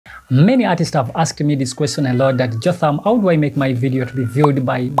Many artists have asked me this question a lot, that Jotham, how do I make my video to be viewed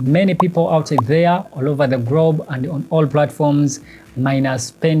by many people outside there, all over the globe and on all platforms, minus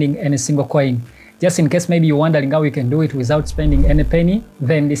spending any single coin? Just in case maybe you're wondering how you can do it without spending any penny,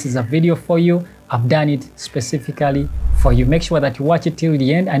 then this is a video for you. I've done it specifically for you. Make sure that you watch it till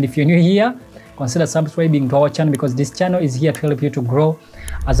the end, and if you're new here, consider subscribing to our channel, because this channel is here to help you to grow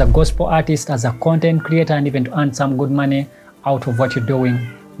as a gospel artist, as a content creator, and even to earn some good money out of what you're doing.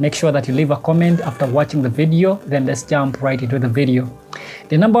 Make sure that you leave a comment after watching the video, then let's jump right into the video.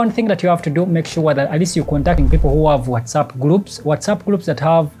 The number one thing that you have to do, make sure that at least you're contacting people who have WhatsApp groups that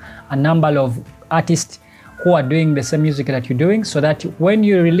have a number of artists who are doing the same music that you're doing, so that when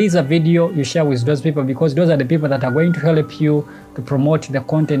you release a video, you share with those people, because those are the people that are going to help you to promote the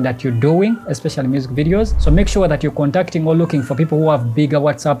content that you're doing, especially music videos. So make sure that you're contacting or looking for people who have bigger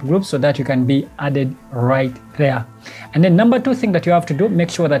WhatsApp groups so that you can be added right there. And then number two thing that you have to do,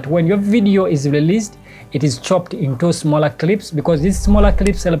 make sure that when your video is released, it is chopped into smaller clips, because these smaller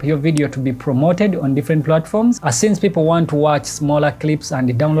clips help your video to be promoted on different platforms. Since people want to watch smaller clips and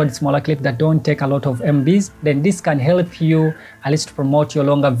download smaller clips that don't take a lot of MBs, then this can help you at least promote your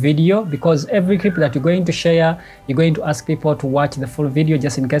longer video, because every clip that you're going to share, you're going to ask people to watch the full video,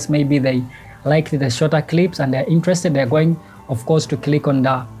 just in case maybe they like the shorter clips and they're interested. They're going, of course, to click on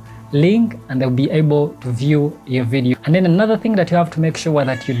the link and they'll be able to view your video. And then another thing that you have to make sure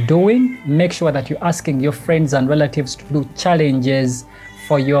that you're doing, make sure that you're asking your friends and relatives to do challenges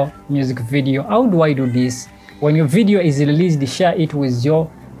for your music video. How do I do this? When your video is released, share it with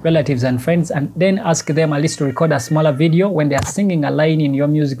your relatives and friends, and then ask them at least to record a smaller video when they are singing a line in your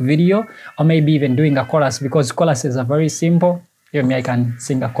music video, or maybe even doing a chorus, because choruses are very simple. Even me, I can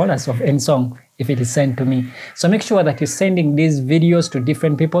sing a chorus of any song if it is sent to me. So make sure that you're sending these videos to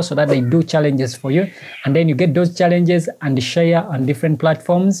different people so that they do challenges for you, and then you get those challenges and share on different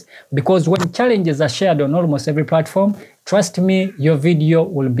platforms, because when challenges are shared on almost every platform, trust me, your video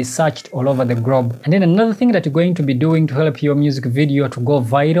will be searched all over the globe. And then another thing that you're going to be doing to help your music video to go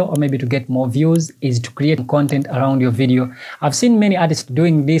viral, or maybe to get more views, is to create content around your video. I've seen many artists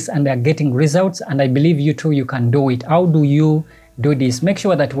doing this and they're getting results, and I believe you too, you can do it. How do you do this? Make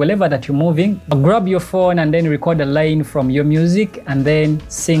sure that wherever that you're moving, grab your phone and then record a line from your music and then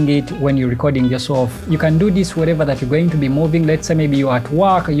sing it when you're recording yourself. You can do this wherever that you're going to be moving. Let's say maybe you're at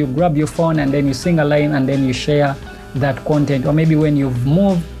work, you grab your phone and then you sing a line and then you share that content. Or maybe when you've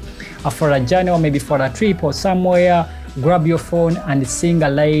moved for a journey, or maybe for a trip or somewhere, grab your phone and sing a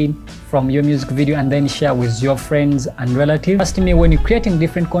line from your music video and then share with your friends and relatives. Trust me, when you're creating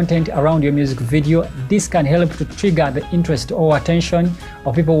different content around your music video, this can help to trigger the interest or attention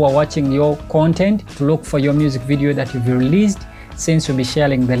of people who are watching your content to look for your music video that you've released, since you'll be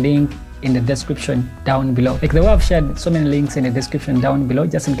sharing the link in the description down below. Like the way I've shared so many links in the description down below,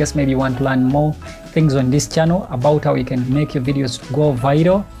 just in case maybe you want to learn more things on this channel about how you can make your videos go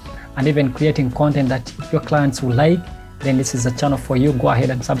viral and even creating content that your clients will like, then this is a channel for you. Go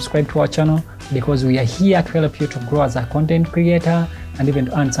ahead and subscribe to our channel, because we are here to help you to grow as a content creator and even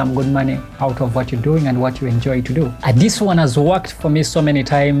to earn some good money out of what you're doing and what you enjoy to do. And this one has worked for me so many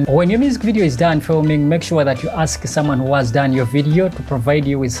times. When your music video is done filming, make sure that you ask someone who has done your video to provide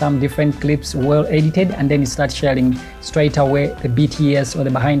you with some different clips well edited, and then you start sharing straight away the BTS or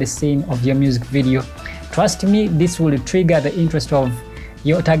the behind the scene of your music video. Trust me, this will trigger the interest of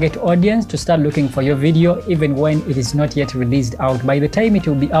your target audience to start looking for your video, even when it is not yet released out. By the time it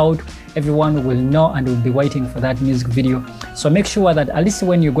will be out, everyone will know and will be waiting for that music video. So make sure that at least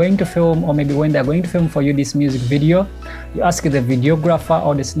when you're going to film, or maybe when they're going to film for you this music video, you ask the videographer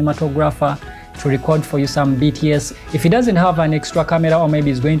or the cinematographer to record for you some BTS. If he doesn't have an extra camera, or maybe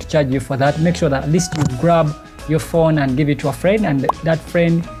he's going to charge you for that, make sure that at least you grab your phone and give it to a friend, and that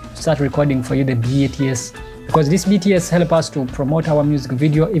friend start recording for you the BTS. Because this BTS help us to promote our music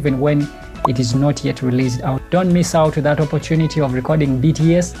video even when it is not yet released out. Don't miss out to that opportunity of recording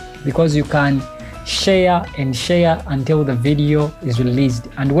BTS, because you can share and share until the video is released.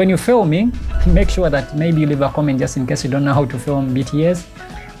 And when you're filming, make sure that maybe you leave a comment, just in case you don't know how to film BTS.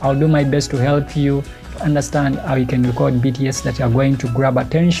 I'll do my best to help you to understand how you can record BTS that are going to grab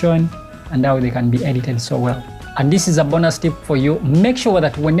attention and how they can be edited so well. And this is a bonus tip for you. Make sure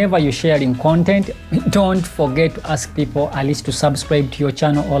that whenever you're sharing content, don't forget to ask people at least to subscribe to your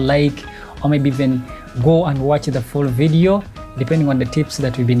channel, or like, or maybe even go and watch the full video, depending on the tips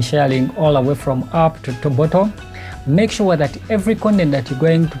that we've been sharing all the way from up to bottom. Make sure that every content that you're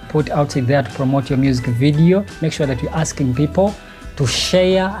going to put out there to promote your music video, make sure that you're asking people to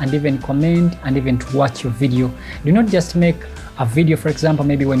share and even comment and even to watch your video. Do not just make a video, for example,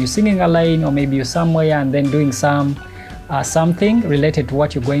 maybe when you're singing a line, or maybe you're somewhere and then doing some something related to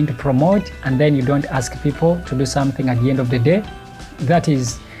what you're going to promote, and then you don't ask people to do something at the end of the day,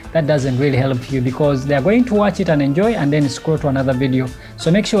 that doesn't really help you, because they're going to watch it and enjoy and then scroll to another video. So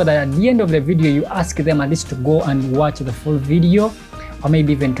make sure that at the end of the video you ask them at least to go and watch the full video, or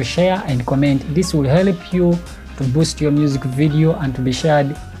maybe even to share and comment. This will help you to boost your music video and to be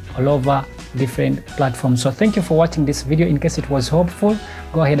shared all over different platforms. So thank you for watching this video. In case it was helpful,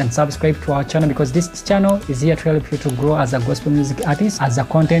 go ahead and subscribe to our channel, because this channel is here to help you to grow as a gospel music artist, as a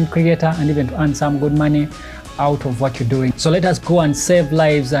content creator, and even to earn some good money out of what you're doing. So let us go and save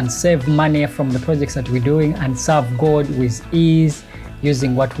lives and save money from the projects that we're doing and serve God with ease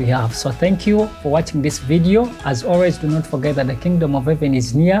using what we have. So thank you for watching this video. As always, do not forget that the kingdom of heaven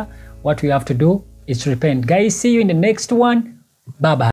is near. What we have to do is repent. Guys, see you in the next one. Bye bye.